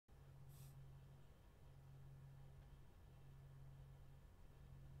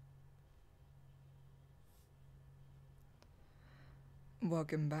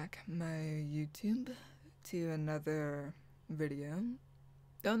Welcome back, my YouTube, to another video.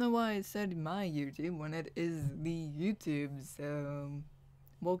 Don't know why I said my YouTube when it is the YouTube, so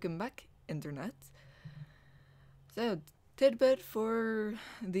welcome back, Internet. So, tidbit for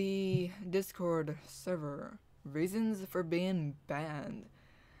the Discord server. Reasons for being banned.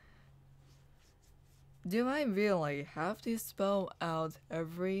 Do I really have to spell out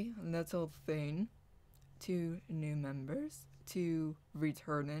every little thing to new members? To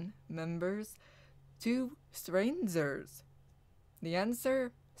returning members, to strangers? The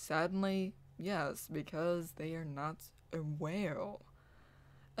answer, sadly, yes, because they are not aware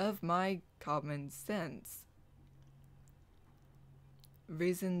of my common sense.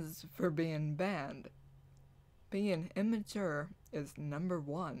 Reasons for being banned. Being immature is number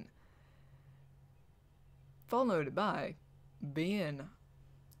one, followed by being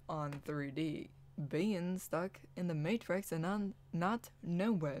on 3D. Being stuck in the matrix and not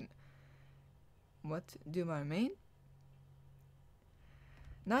knowing. What do I mean?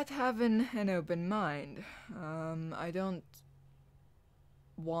 Not having an open mind. I don't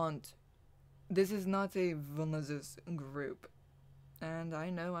want... This is not a religious group. And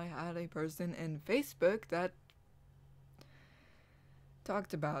I know I had a person in Facebook that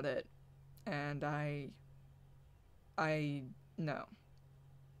talked about it. And no.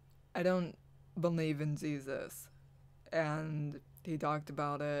 I don't believe in Jesus, and he talked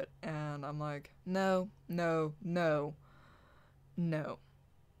about it, and I'm like, no,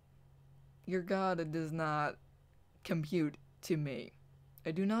 your God does not compute to me.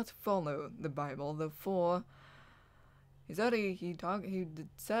 I do not follow the Bible. Therefore, he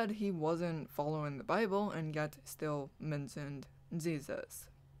said he wasn't following the Bible, and yet still mentioned Jesus.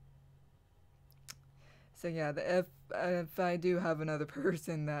 So yeah, if I do have another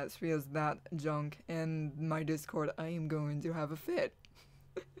person that feels that junk in my Discord, I am going to have a fit.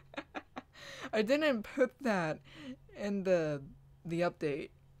 I didn't put that in the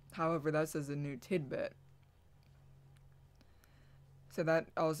update. However, that's as a new tidbit. So that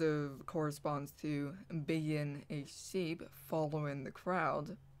also corresponds to being a sheep following the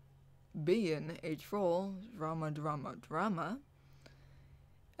crowd, being a troll, drama,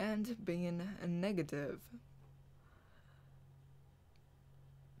 and being negative.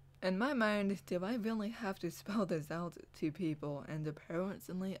 In my mind, do I really have to spell this out to people? And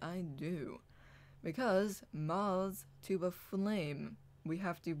apparently I do. Because moths to a flame, we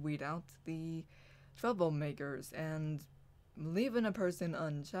have to weed out the troublemakers, and leaving a person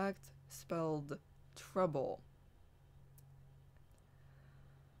unchecked spelled trouble.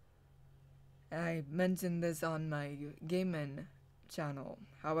 I mentioned this on my gaming channel.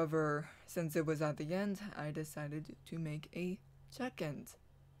 However, since it was at the end, I decided to make a second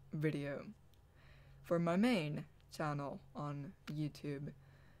video for my main channel on YouTube.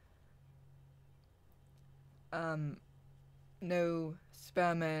 No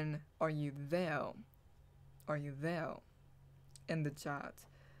spamming, are you there? Are you there? In the chat.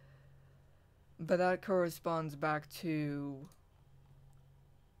 But that corresponds back to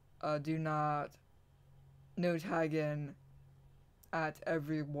no tagging at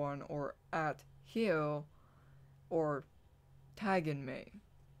everyone or at here or tagging me.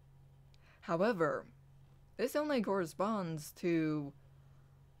 However, this only corresponds to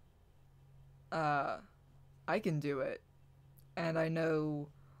I can do it, and I know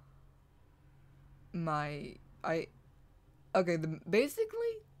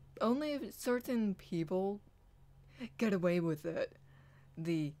basically only certain people get away with it.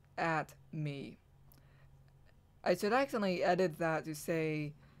 The at me. I should actually edit that to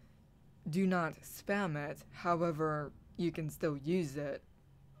say do not spam it, however, you can still use it.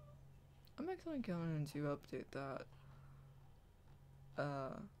 I'm actually going to update that.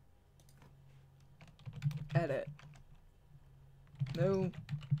 Edit. No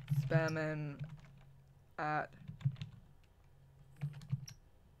spamming at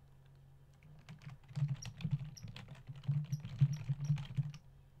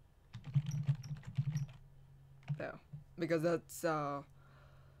there. Because that's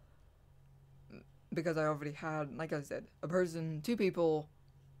because I already had, like I said, two people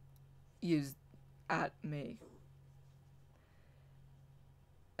used at me.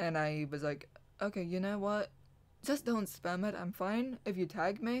 And I was like, okay, you know what? Just don't spam it. I'm fine if you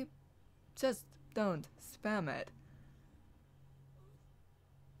tag me. Just don't spam it.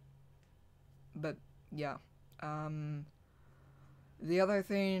 But yeah. The other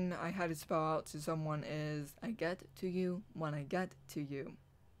thing I had to spell out to someone is I get to you when I get to you.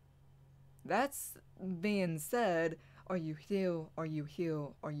 That's being said, are you here, are you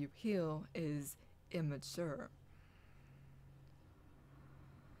here, are you here is immature.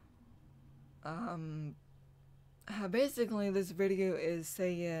 Um, Basically, this video is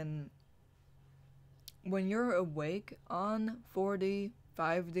saying when you're awake on 4D,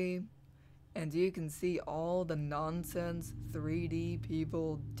 5D, and you can see all the nonsense 3D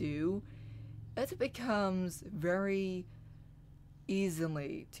people do, it becomes very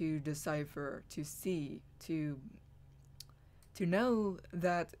easily to decipher, to see, to know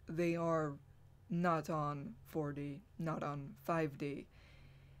that they are not on 4D, not on 5D.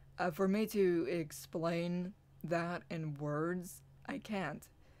 For me to explain that in words, I can't.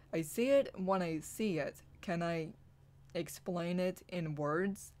 I see it when I see it. Can I explain it in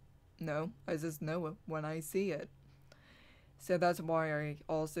words? No, I just know it when I see it. So that's why I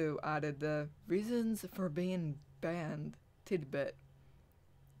also added the reasons for being banned tidbit.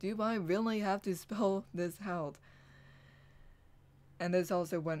 Do I really have to spell this out? And this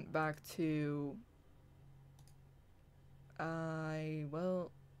also went back to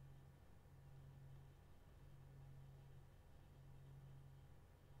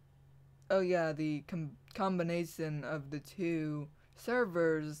oh yeah, the combination of the two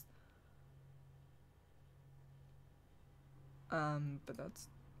servers. But that's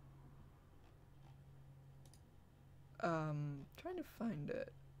trying to find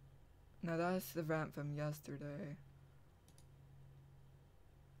it. No, that's the rant from yesterday.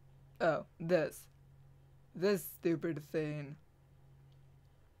 Oh, this stupid thing.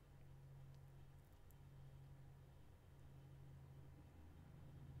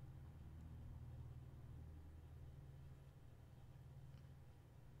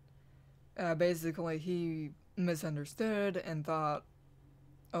 Basically, he misunderstood and thought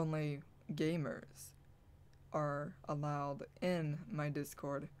only gamers are allowed in my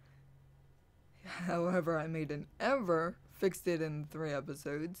Discord. However, I made an error, fixed it in 3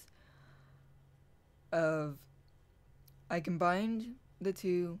 episodes, I combined the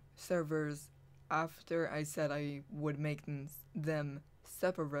 2 servers after I said I would make them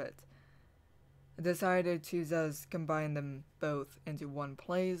separate. I decided to just combine them both into one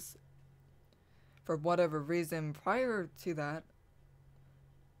place. For whatever reason prior to that,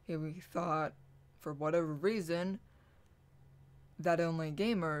 he thought, for whatever reason, that only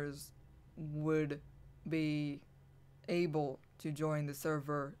gamers would be able to join the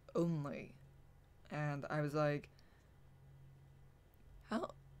server only. And I was like,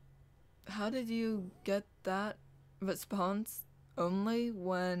 how did you get that response only,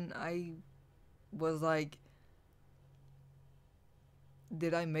 when I was like,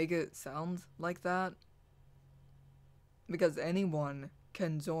 did I make it sound like that? Because anyone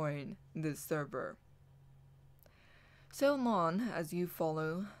can join this server. So long as you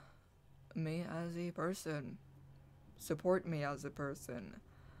follow me as a person, support me as a person,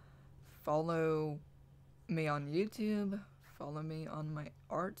 follow me on YouTube, follow me on my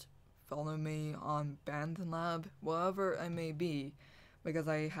art, follow me on Bandlab, wherever I may be, because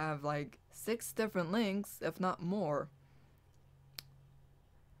I have like 6 different links, if not more.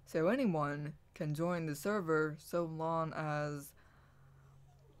 So anyone can join the server so long as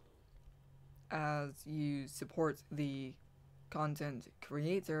you support the content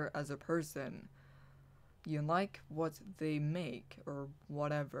creator as a person. You like what they make or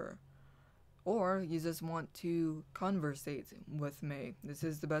whatever. Or you just want to conversate with me. This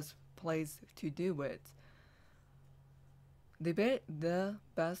is the best place to do it. The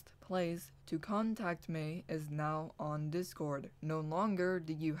best place to contact me is now on Discord. No longer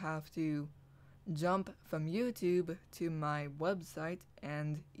do you have to jump from YouTube to my website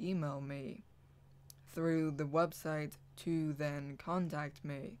and email me through the website to then contact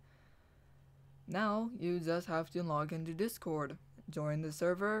me. Now you just have to log into Discord, join the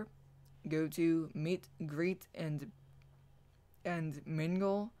server, go to meet, greet, and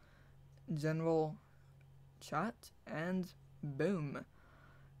mingle, general chat, and boom.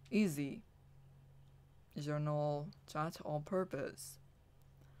 Easy. Journal chat all purpose.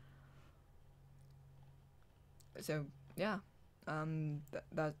 So yeah,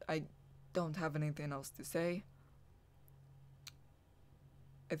 that I don't have anything else to say.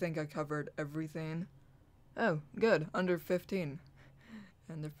 I think I covered everything. Oh, good, under 15.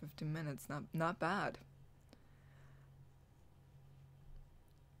 Under 15 minutes, not bad.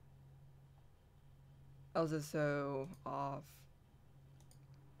 Also off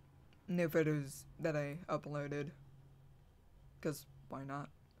new photos that I uploaded, because why not?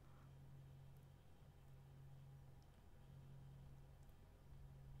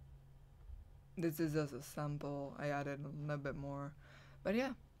 This is just a sample. I added a little bit more, but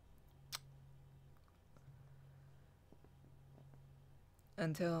yeah.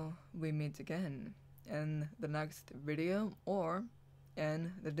 Until we meet again in the next video, or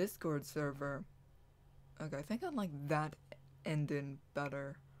and the Discord server. Okay, I think I like that ending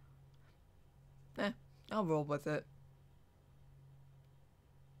better. I'll roll with it.